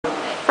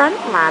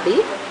front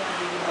lobby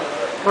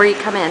where you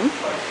come in.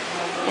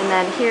 And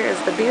then here is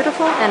the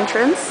beautiful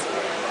entrance.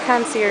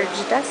 Concierge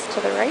desk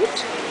to the right.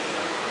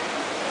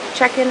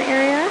 Check-in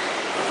area.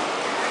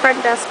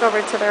 Front desk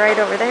over to the right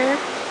over there.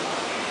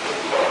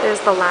 There's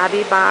the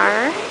lobby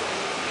bar,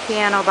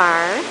 piano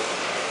bar.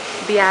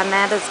 Beyond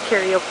that is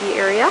karaoke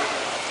area.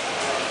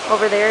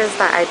 Over there is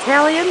the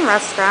Italian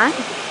restaurant.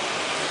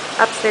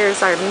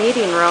 Upstairs are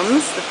meeting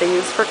rooms that they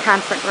use for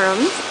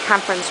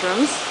conference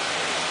rooms.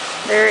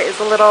 There is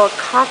a little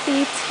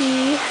coffee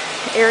tea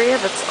area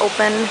that's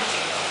open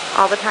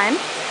all the time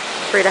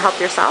for you to help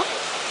yourself.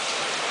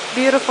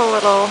 Beautiful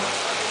little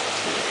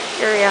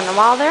area on the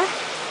wall there.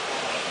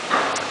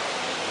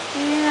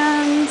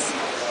 And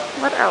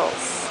what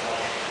else?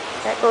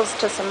 That goes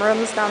to some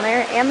rooms down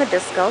there and the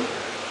disco.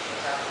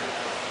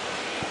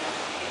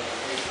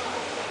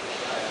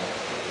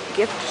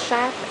 Gift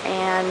shop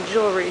and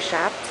jewelry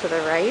shop to the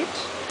right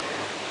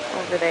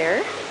over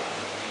there.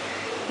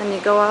 Then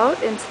you go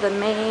out into the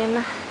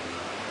main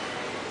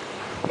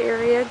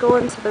area, go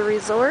into the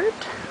resort.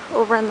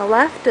 Over on the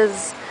left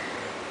is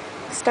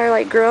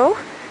Starlight Grill,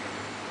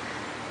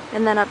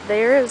 and then up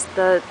there is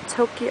the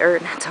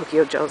not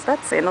Tokyo Joe's,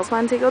 that's Sandals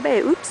Montego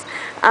Bay, oops.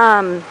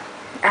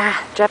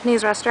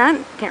 Japanese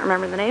restaurant, can't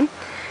remember the name.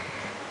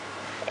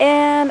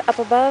 And up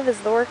above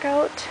is the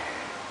workout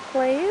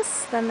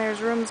place. Then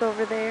there's rooms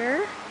over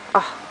there.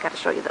 Oh, gotta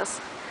show you this.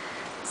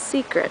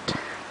 Secret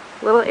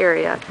little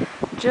area.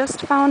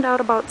 Just found out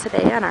about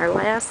today on our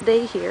last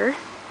day here.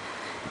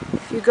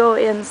 If you go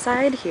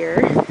inside here,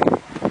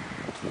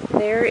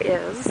 there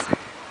is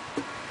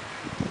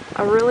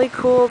a really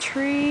cool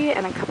tree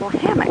and a couple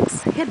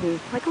hammocks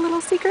hidden, like a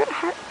little secret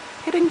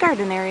hidden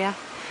garden area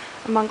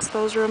amongst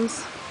those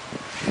rooms.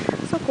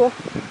 So cool.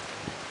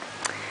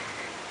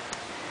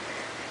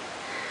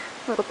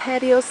 Little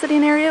patio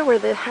sitting area where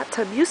the hot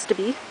tub used to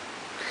be.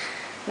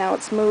 Now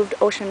it's moved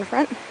ocean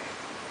front.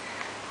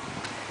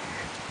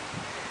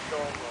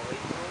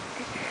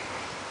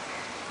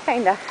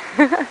 Kinda.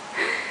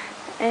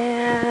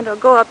 And I'll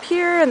go up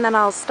here and then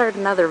I'll start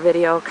another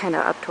video kind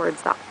of up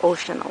towards the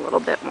ocean a little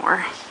bit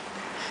more.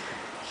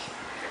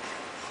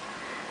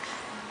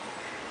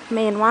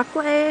 Main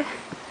walkway.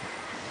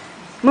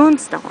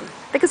 Moonstone.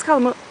 I think it's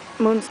called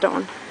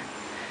Moonstone.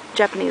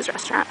 Japanese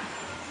restaurant.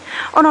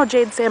 Oh no,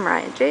 Jade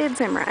Samurai. Jade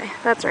Samurai.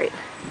 That's right.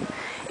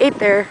 Ate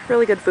there.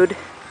 Really good food.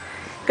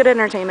 Good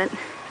entertainment.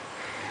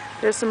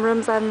 There's some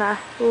rooms on the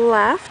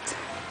left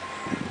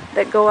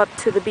that go up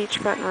to the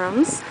beachfront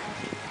rooms.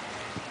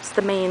 It's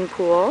the main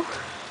pool.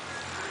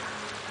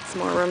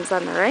 Some more rooms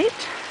on the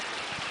right.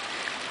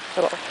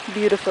 Little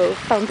beautiful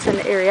fountain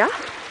area.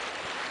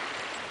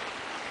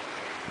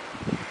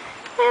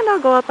 And I'll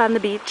go up on the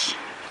beach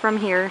from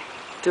here,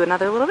 do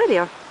another little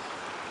video.